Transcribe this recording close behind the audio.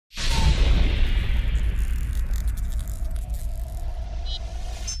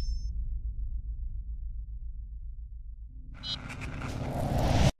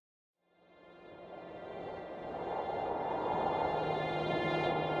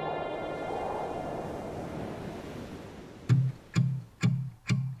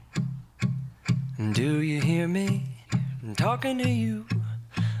Do you hear me? I'm talking to you.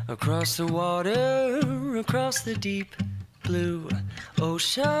 Across the water, across the deep blue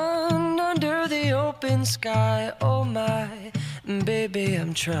ocean, under the open sky. Oh my, baby,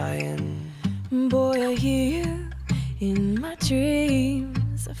 I'm trying. Boy, I hear you in my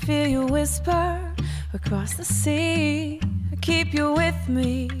dreams. I feel you whisper across the sea. I keep you with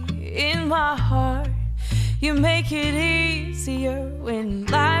me in my heart. You make it easier when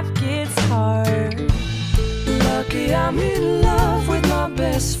life gets hard. Lucky I'm in love with my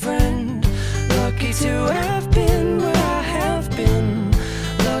best friend. Lucky to have been where I have been.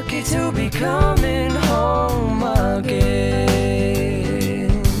 Lucky to be coming home again.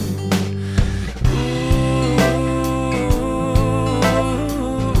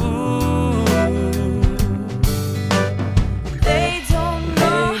 They don't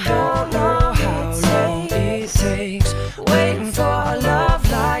know how long it takes waiting for a love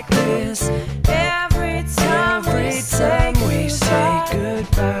like this. Every time we say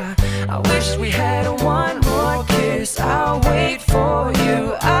goodbye, I wish we had one more kiss. I'll wait for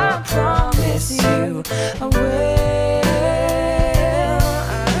you, I promise you I will.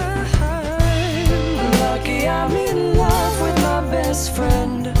 I'm lucky I'm in love with my best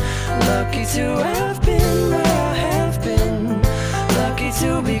friend. Lucky to have been where I have been. Lucky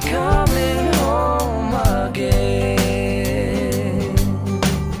to be coming home again.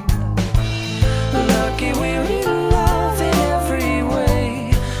 Lucky we're in love in every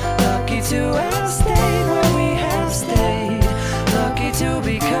way. Lucky to have stayed where we have stayed. Lucky to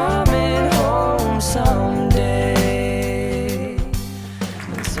be coming home someday.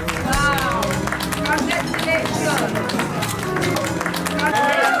 So Wow! Congratulations!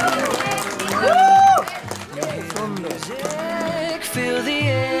 music, feel the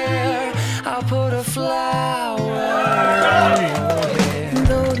air. I'll put a flower on your hair.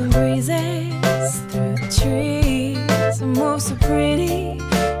 though the breezes through the trees move so pretty,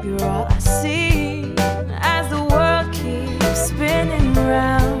 you're all I see as the world keeps spinning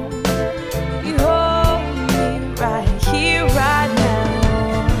round. You hold me right here, right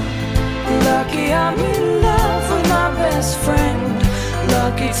now. Lucky I'm in love with my best friend.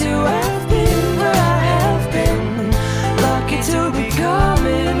 Lucky to have